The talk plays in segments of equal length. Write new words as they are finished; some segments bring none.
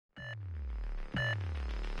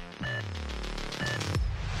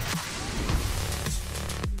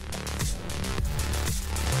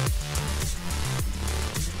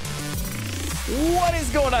What is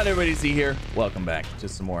going on, everybody? Z here. Welcome back to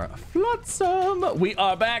some more Flotsam. We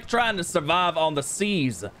are back trying to survive on the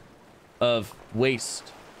seas of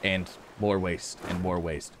waste and more waste and more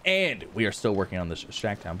waste. And we are still working on this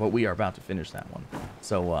shack town, but we are about to finish that one.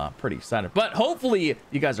 So pretty excited. But hopefully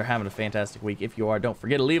you guys are having a fantastic week. If you are, don't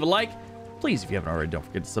forget to leave a like. Please, if you haven't already, don't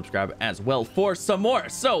forget to subscribe as well for some more.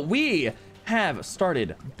 So we have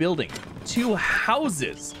started building 2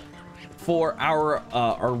 houses for our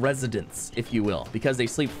residents, if you will, because they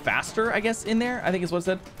sleep faster, I guess, in there. I think is what it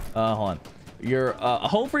said. Hold on. You're a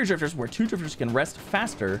home for your drifters where 2 drifters can rest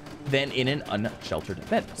faster than in an unsheltered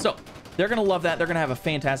bed. So they're gonna love that. They're gonna have a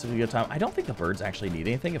fantastically good time. I don't think the birds actually need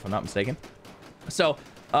anything, if I'm not mistaken. So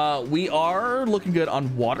we are looking good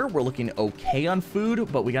on water. We're looking okay on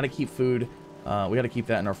food, but we got to keep food. We got to keep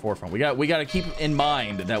that in our forefront. We got to keep in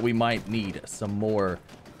mind that we might need some more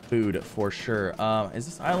food for sure. Is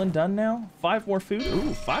this island done now? 5 more food.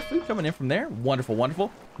 Ooh, 5 food coming in from there. Wonderful,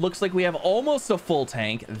 wonderful. Looks like we have almost a full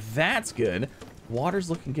tank. That's good. Water's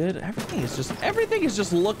looking good. Everything is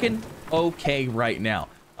just looking okay right now.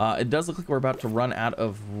 It does look like we're about to run out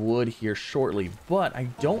of wood here shortly, but I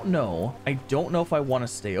don't know if I want to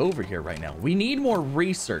stay over here right now. We need more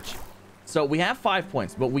research. So we have 5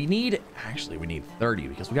 points, but we need 30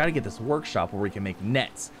 because we got to get this workshop where we can make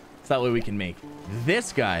nets. So that way we can make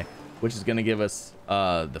this guy, which is going to give us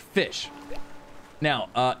the fish.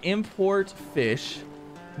 Now, import fish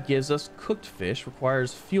gives us cooked fish,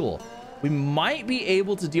 requires fuel. We might be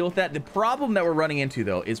able to deal with that. The problem that we're running into,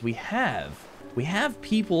 though, is we have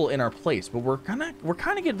people in our place, but we're kind of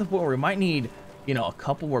getting to the point where we might need, you know, a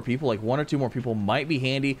couple more people, like 1 or 2 more people might be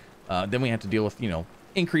handy. Then we have to deal with, you know,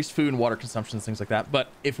 increased food and water consumption, things like that. But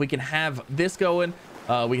if we can have this going,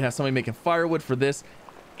 we can have somebody making firewood for this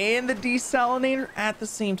and the desalinator at the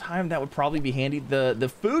same time. That would probably be handy.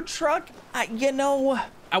 The food truck, you know,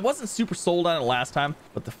 I wasn't super sold on it last time,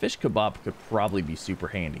 but the fish kebab could probably be super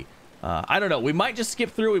handy. I don't know. We might just skip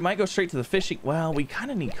through. We might go straight to the fishing. Well, we kind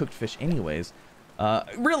of need cooked fish anyways.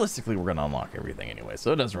 Realistically, we're going to unlock everything anyway,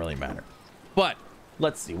 so it doesn't really matter. But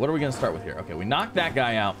let's see. What are we going to start with here? Okay, we knocked that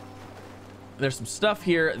guy out. There's some stuff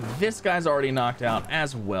here. This guy's already knocked out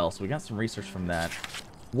as well, so we got some research from that.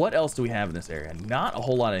 What else do we have in this area? Not a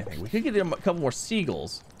whole lot of anything. We could get a couple more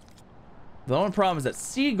seagulls. The only problem is that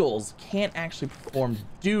seagulls can't actually perform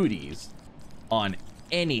duties on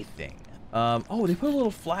anything. Oh, they put a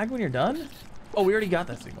little flag when you're done? Oh, we already got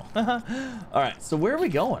that signal. All right, so where are we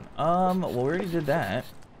going? Well, we already did that.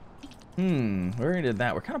 We already did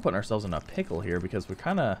that. We're kind of putting ourselves in a pickle here because we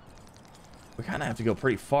kind of have to go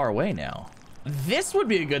pretty far away now. This would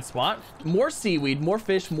be a good spot. More seaweed, more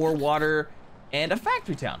fish, more water, and a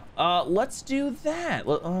factory town. Let's do that.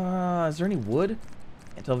 Is there any wood?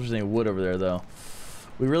 Can't tell if there's any wood over there though.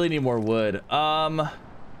 We really need more wood. And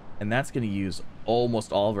that's gonna use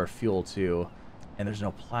almost all of our fuel too. And there's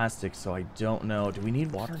no plastic, so I don't know. Do we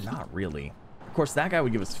need water? Not really. Of course, that guy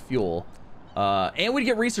would give us fuel. And we'd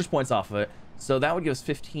get research points off of it. So that would give us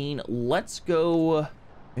 15. Let's go.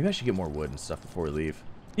 Maybe I should get more wood and stuff before we leave.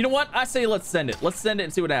 You know what? I say let's send it. Let's send it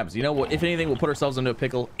and see what happens. You know what? If anything, we'll put ourselves into a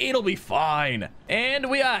pickle. It'll be fine. And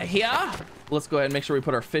we are here. Let's go ahead and make sure we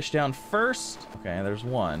put our fish down first. Okay, there's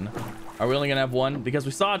 1. Are we only gonna have 1? Because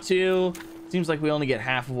we saw 2. Seems like we only get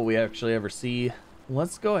half of what we actually ever see.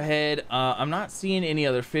 Let's go ahead. I'm not seeing any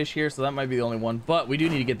other fish here, so that might be the only one. But we do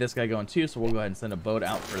need to get this guy going too, so we'll go ahead and send a boat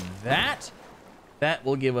out for that. That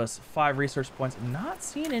will give us 5 research points. I'm not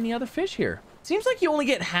seeing any other fish here. Seems like you only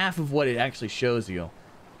get half of what it actually shows you.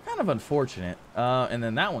 Kind of unfortunate. And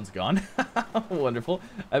then that one's gone. Wonderful.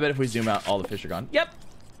 I bet if we zoom out, all the fish are gone. Yep.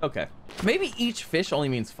 Okay. Maybe each fish only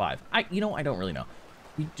means 5. You know, I don't really know.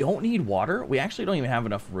 We don't need water. We actually don't even have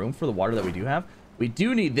enough room for the water that we do have. We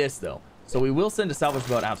do need this though. So we will send a salvage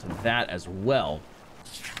boat out to that as well.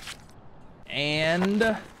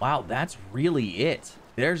 And wow, that's really it.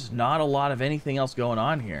 There's not a lot of anything else going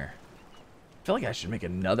on here. I feel like I should make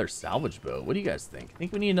another salvage boat. What do you guys think?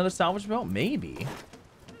 Think we need another salvage boat? Maybe.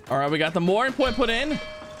 All right, we got the mooring point put in.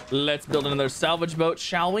 Let's build another salvage boat,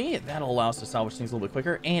 shall we? That'll allow us to salvage things a little bit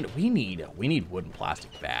quicker. And we need wood and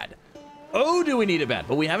plastic bad. Oh, do we need it bad?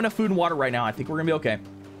 But we have enough food and water right now. I think we're gonna be okay.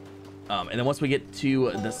 And then once we get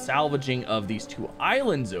to the salvaging of these 2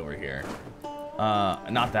 islands over here,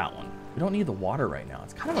 not that one. We don't need the water right now.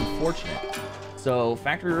 It's kind of unfortunate. So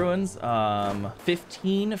factory ruins,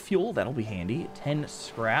 15 fuel, that'll be handy. 10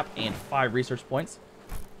 scrap and 5 research points.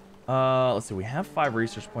 Let's see, we have 5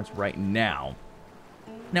 research points right now.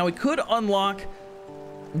 Now we could unlock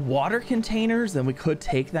water containers, then we could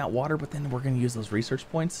take that water, but then we're gonna use those research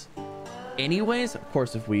points anyways. Of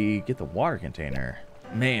course, if we get the water container,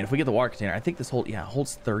 man, if we get the water container, I think this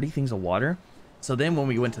holds 30 things of water. So then when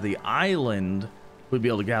we went to the island, we'd be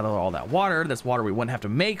able to gather all that water. That's water we wouldn't have to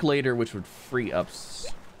make later, which would free up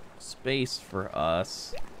space for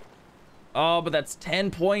us. Oh, but that's 10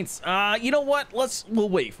 points. You know what? We'll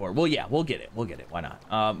wait for it. Well, yeah, we'll get it. We'll get it. Why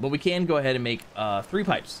not? But we can go ahead and make 3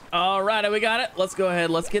 pipes. All right, we got it. Let's go ahead.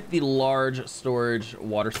 Let's get the large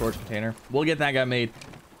water storage container. We'll get that guy made.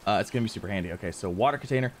 It's gonna be super handy. Okay, so water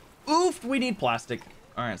container. Oof, we need plastic.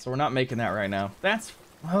 All right, so we're not making that right now. That's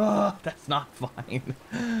not fine.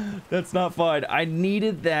 That's not fine. I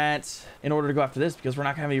needed that in order to go after this because we're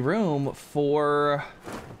not gonna have any room for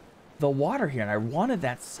the water here, and I wanted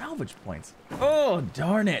that salvage points. Oh,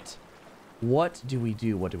 darn it. What do we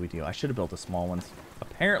do? What do we do? I should have built the small ones.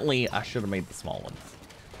 Apparently, I should have made the small ones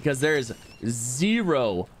because there is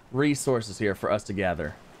 0 resources here for us to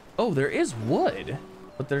gather. Oh, there is wood,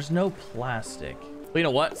 but there's no plastic. Well, you know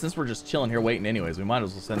what? Since we're just chilling here waiting anyways, we might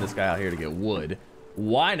as well send this guy out here to get wood.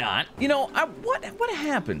 Why not? You know, what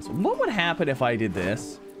happens? What would happen if I did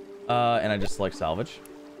this and I just select salvage?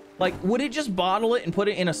 Like, would it just bottle it and put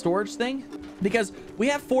it in a storage thing? Because we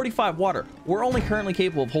have 45 water. We're only currently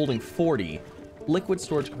capable of holding 40 liquid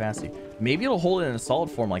storage capacity. Maybe it'll hold it in a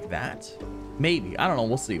solid form like that. Maybe. I don't know.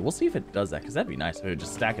 We'll see. We'll see if it does that, because that'd be nice if it would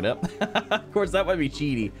just stack it up. Of course, that might be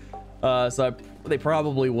cheaty. They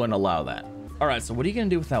probably wouldn't allow that. All right, so what are you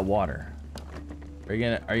going to do with that water? Are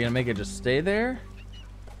you gonna make it just stay there?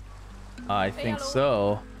 I think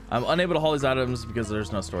so. I'm unable to haul these items because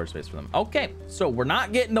there's no storage space for them. Okay, so we're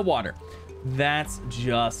not getting the water. That's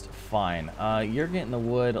just fine. You're getting the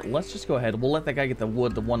wood. Let's just go ahead. We'll let that guy get the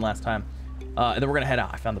wood the one last time. And then we're gonna head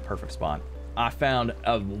out. I found the perfect spot. I found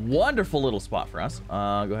a wonderful little spot for us.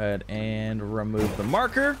 Go ahead and remove the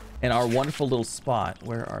marker. And our wonderful little spot.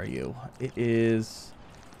 Where are you? It is...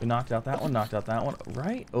 We knocked out that one, knocked out that one.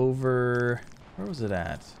 Right over... Where was it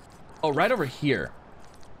at? Oh, right over here.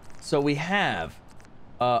 So we have...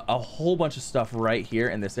 a whole bunch of stuff right here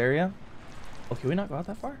in this area. Oh, can we not go out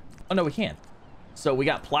that far? Oh, no, we can. So we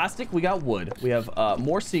got plastic, we got wood. We have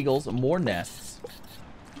more seagulls, more nests.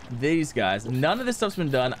 These guys. None of this stuff's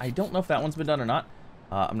been done. I don't know if that one's been done or not.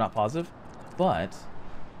 I'm not positive. But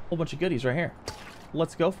a whole bunch of goodies right here.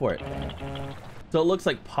 Let's go for it. So it looks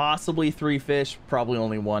like possibly 3 fish. Probably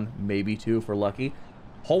only 1, maybe 2 if we're lucky.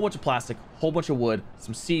 Whole bunch of plastic, whole bunch of wood,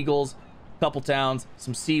 some seagulls, couple towns,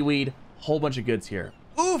 some seaweed, whole bunch of goods here.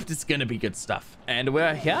 Oof, it's gonna be good stuff. And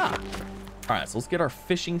we're here. All right, so let's get our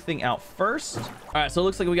fishing thing out first. All right, so it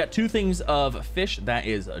looks like we got 2 things of fish. That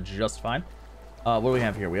is just fine. What do we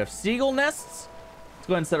have here? We have seagull nests. Let's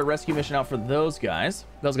go ahead and set a rescue mission out for those guys.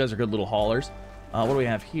 Those guys are good little haulers. What do we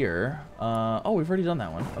have here? Oh, we've already done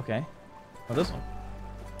that one. Okay. Oh, this one.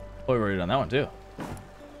 Oh, we've already done that one too.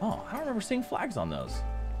 Oh, I don't remember seeing flags on those.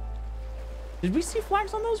 Did we see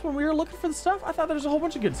flags on those when we were looking for the stuff? I thought there was a whole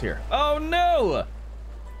bunch of goods here. Oh, no.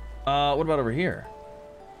 What about over here?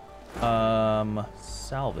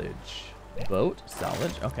 Salvage. Boat.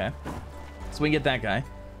 Salvage. Okay. So we can get that guy.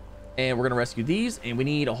 And we're going to rescue these. And we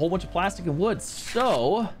need a whole bunch of plastic and wood.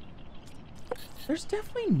 So there's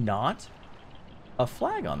definitely not a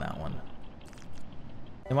flag on that one.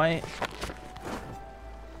 Am I...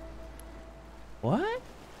 What?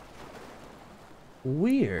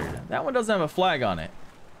 Weird. That one doesn't have a flag on it.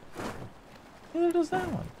 Neither does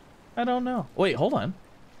that one. I don't know. Wait, hold on.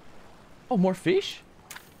 Oh, more fish?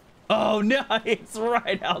 Oh, no, it's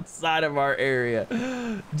right outside of our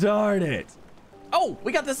area. Darn it. Oh,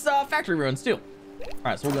 we got this factory ruins too. All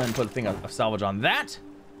right, so we'll go ahead and put a thing of salvage on that.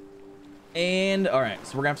 And all right,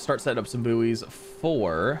 so we're gonna have to start setting up some buoys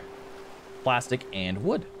for plastic and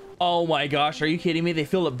wood. Oh my gosh, are you kidding me? They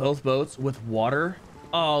filled up both boats with water.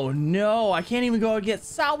 Oh no, I can't even go and get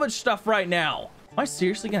salvage stuff right now. Am I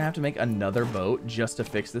seriously gonna have to make another boat just to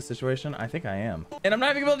fix this situation? I think I am. And I'm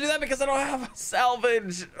not even able to do that because I don't have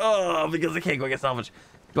salvage. Oh, because I can't go get salvage.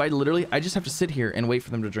 Do I just have to sit here and wait for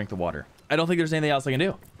them to drink the water? I don't think there's anything else I can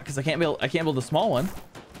do because I can't build the small one.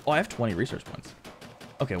 Oh, I have 20 research points.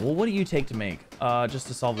 Okay, well, what do you take to make just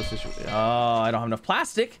to solve this issue? Oh, I don't have enough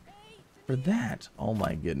plastic for that. Oh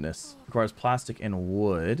my goodness. Requires plastic and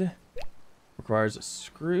wood. Requires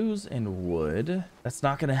screws and wood. That's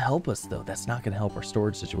not gonna help us though. That's not gonna help our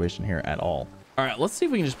storage situation here at all. All right, let's see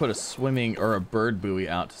if we can just put a swimming or a bird buoy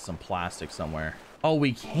out to some plastic somewhere. Oh,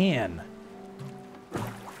 we can.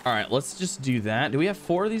 All right, let's just do that. Do we have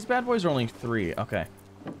 4 of these bad boys or only 3? Okay,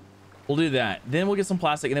 we'll do that. Then we'll get some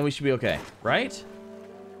plastic and then we should be okay, right?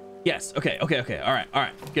 Yes, okay. All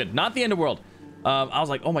right, good. Not the end of the world. I was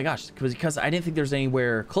like, oh my gosh, because I didn't think there's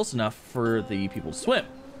anywhere close enough for the people to swim.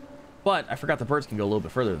 But I forgot the birds can go a little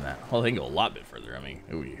bit further than that. Well, they can go a lot bit further. I mean,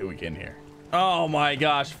 who we kidding here? Oh my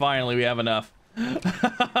gosh, finally we have enough.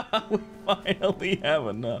 We finally have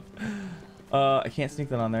enough. I can't sneak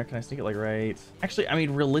that on there. Can I sneak it like right? Actually, I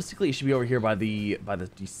mean, realistically, it should be over here by the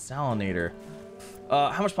desalinator.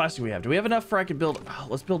 How much plastic do we have? Do we have enough for I could build? Oh,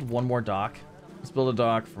 let's build one more dock. Let's build a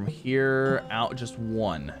dock from here out, just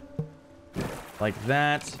one. Like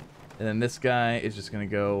that. And then this guy is just going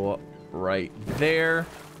to go right there.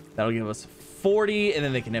 That'll give us 40, and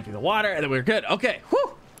then they can empty the water, and then we're good. Okay,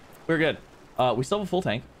 whew, we're good. We still have a full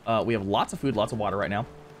tank. We have lots of food, lots of water right now.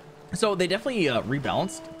 So they definitely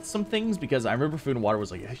rebalanced some things, because I remember food and water was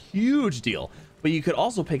like a huge deal, but you could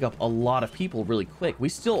also pick up a lot of people really quick. We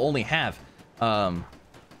still only have, I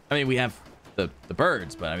mean, we have the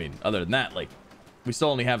birds, but I mean, other than that, like, we still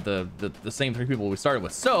only have the same 3 people we started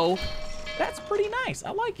with. So that's pretty nice.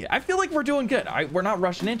 I like it. I feel like we're doing good. We're not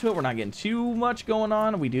rushing into it. We're not getting too much going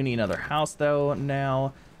on. We do need another house though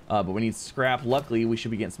now, but we need scrap. Luckily, we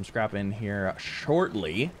should be getting some scrap in here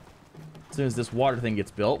shortly. As soon as this water thing gets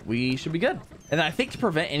built, we should be good. And I think to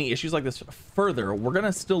prevent any issues like this further, we're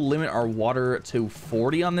gonna still limit our water to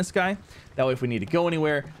 40 on this guy. That way, if we need to go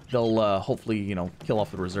anywhere, they'll hopefully, you know, kill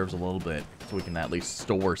off the reserves a little bit so we can at least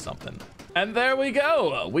store something. And there we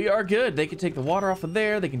go. We are good. They can take the water off of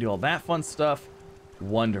there. They can do all that fun stuff.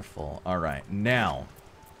 Wonderful. All right, now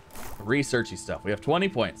researchy stuff. We have 20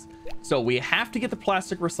 points. So we have to get the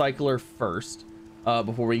plastic recycler first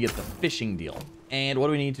before we get the fishing deal. And what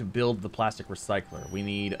do we need to build the plastic recycler? We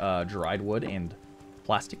need dried wood and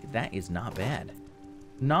plastic. That is not bad.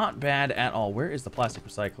 Not bad at all. Where is the plastic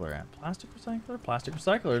recycler at? Plastic recycler? Plastic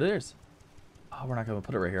recycler. It is. Oh, we're not going to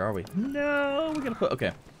put it right here, are we? No, we're going to put...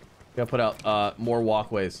 Okay. Gotta put out more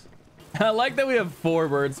walkways. I like that we have 4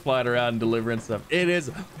 birds flying around and delivering stuff. It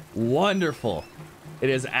is wonderful. It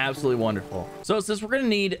is absolutely wonderful. So since we're gonna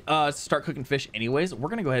need to start cooking fish anyways, we're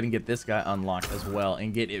gonna go ahead and get this guy unlocked as well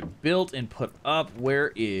and get it built and put up.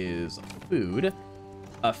 Where is food?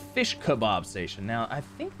 A fish kebab station. Now I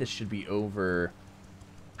think this should be over,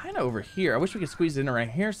 kind of over here. I wish we could squeeze it in right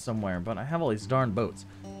here somewhere, but I have all these darn boats.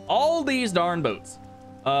 All these darn boats.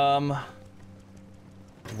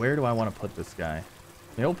 Where do I want to put this guy?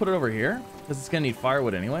 Maybe we'll put it over here because it's gonna need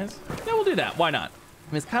firewood anyways. Yeah, we'll do that. Why not?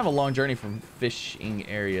 I mean, it's kind of a long journey from fishing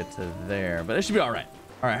area to there, but it should be all right.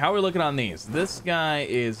 All right, how are we looking on these? This guy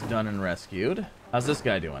is done and rescued. How's this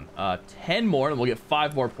guy doing? 10 more, and we'll get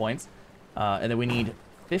 5 more points. And then we need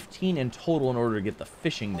 15 in total in order to get the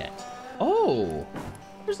fishing net. Oh,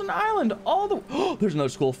 there's an island all the... Oh, there's another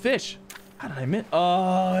school of fish. How did I miss?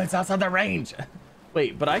 Oh, it's outside the range.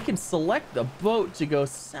 Wait, but I can select the boat to go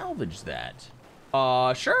salvage that.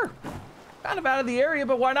 Sure. Kind of out of the area,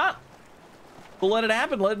 but why not? We'll let it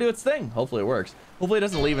happen. Let it do its thing. Hopefully it works. Hopefully it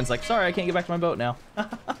doesn't leave and it's like, sorry, I can't get back to my boat now.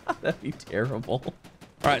 That'd be terrible. All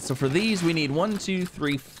right, so for these, we need 1, 2,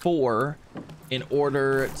 3, 4 in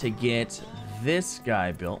order to get this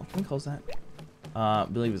guy built. Can we close that? I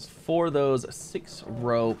believe it's 4 of those, 6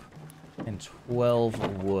 rope, and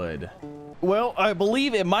 12 wood. Well, I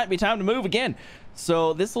believe it might be time to move again.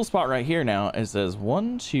 So this little spot right here now, it says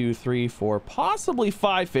 1, 2, 3, 4, possibly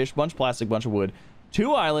 5 fish, bunch of plastic, bunch of wood,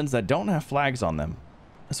 2 islands that don't have flags on them.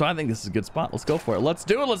 So I think this is a good spot. Let's go for it. Let's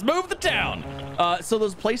do it. Let's move the town. So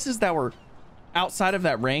those places that were outside of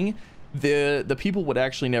that ring, the people would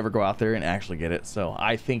actually never go out there and actually get it. So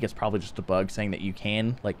I think it's probably just a bug saying that you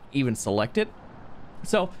can like even select it.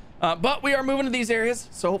 So, but we are moving to these areas.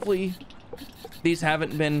 So hopefully these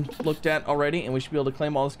haven't been looked at already, and we should be able to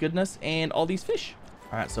claim all this goodness and all these fish.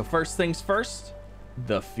 All right, so first things first,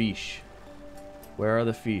 the fish. Where are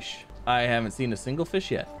the fish? I haven't seen a single fish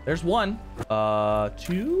yet. There's 1,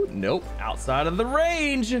 2, nope, outside of the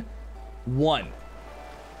range. 1.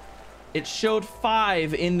 It showed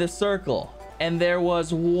 5 in the circle, and there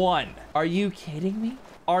was 1. Are you kidding me?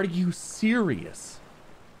 Are you serious?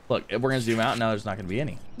 Look, if we're gonna zoom out, now there's not gonna be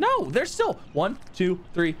any. No, there's still 1, 2,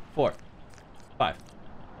 3, 4, 5,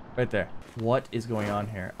 right there. What is going on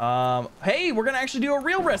here? Hey, we're gonna actually do a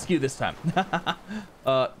real rescue this time.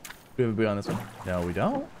 Do we have a boot on this one? No, we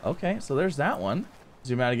don't. Okay, so there's that one.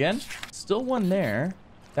 Zoom out again. Still 1 there.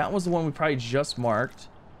 That was the one we probably just marked.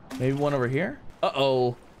 Maybe 1 over here.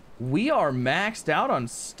 Uh-oh. We are maxed out on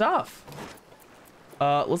stuff.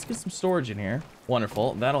 Let's get some storage in here.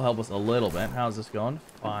 Wonderful. That'll help us a little bit. How's this going?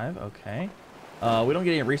 5. Okay. We don't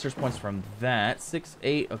get any research points from that. 6,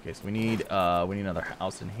 8. Okay, so we need another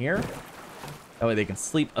house in here. That way they can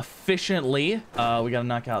sleep efficiently. We gotta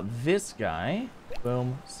knock out this guy.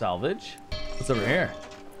 Boom. Salvage. What's over here?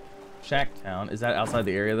 Shack Town. Is that outside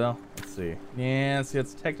the area though? Let's see. Yeah, see,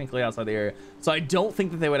 it's technically outside the area. So I don't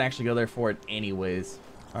think that they would actually go there for it anyways.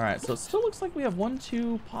 All right, so it still looks like we have 1,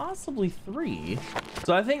 2, possibly 3.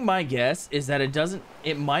 So I think my guess is that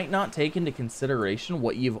it might not take into consideration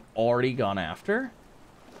what you've already gone after,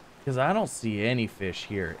 because I don't see any fish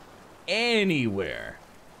here anywhere.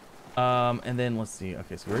 And then let's see.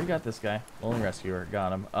 Okay, so we already got this guy, lonely rescuer,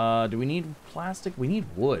 got him. Do we need plastic? We need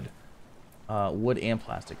wood. Wood and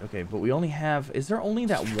plastic. Okay, but we only have, is there only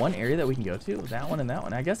that one area that we can go to? That one and that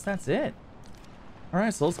one. I guess that's it. All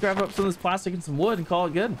right, so let's grab up some of this plastic and some wood and call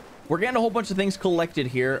it good. We're getting a whole bunch of things collected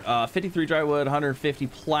here. 53 dry wood, 150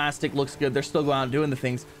 plastic, looks good. They're still going out doing the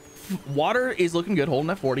things. Water is looking good, holding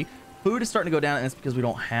at 40. Food is starting to go down, and it's because we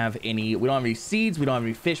don't have any seeds, we don't have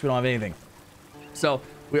any fish, we don't have anything. So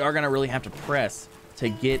we are gonna really have to press to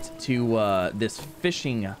get to this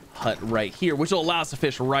fishing hut right here, which will allow us to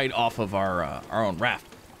fish right off of our own raft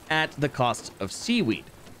at the cost of seaweed.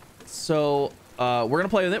 So we're gonna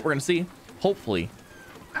play with it. We're gonna see, hopefully,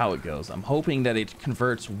 how it goes. I'm hoping that it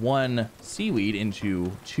converts 1 seaweed into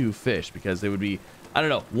 2 fish, because it would be, I don't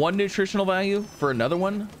know, 1 nutritional value for another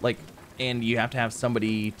one, like, and you have to have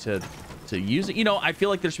somebody to use it. You know, I feel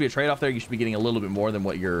like there should be a trade-off there. You should be getting a little bit more than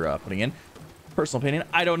what you're putting in. Personal opinion,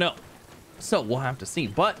 I don't know. So we'll have to see.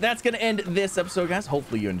 But that's going to end this episode, guys.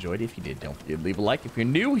 Hopefully you enjoyed. If you did, don't forget to leave a like. If you're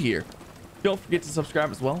new here, don't forget to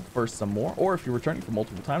subscribe as well for some more. Or if you're returning for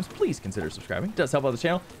multiple times, please consider subscribing. It does help out the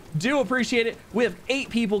channel. Do appreciate it. We have 8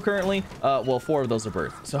 people currently. Well, 4 of those are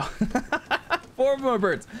birds. So 4 of them are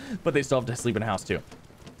birds, but they still have to sleep in a house too.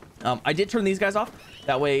 I did turn these guys off.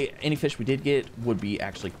 That way, any fish we did get would be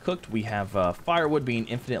actually cooked. We have firewood being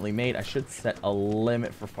infinitely made. I should set a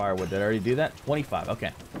limit for firewood. Did I already do that? 25.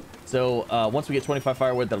 Okay. So once we get 25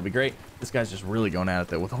 firewood, that'll be great. This guy's just really going at it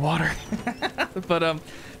though with the water. But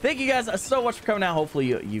thank you guys so much for coming out. Hopefully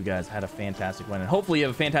you guys had a fantastic one, and hopefully you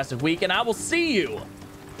have a fantastic week, and I will see you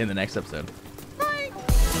in the next episode.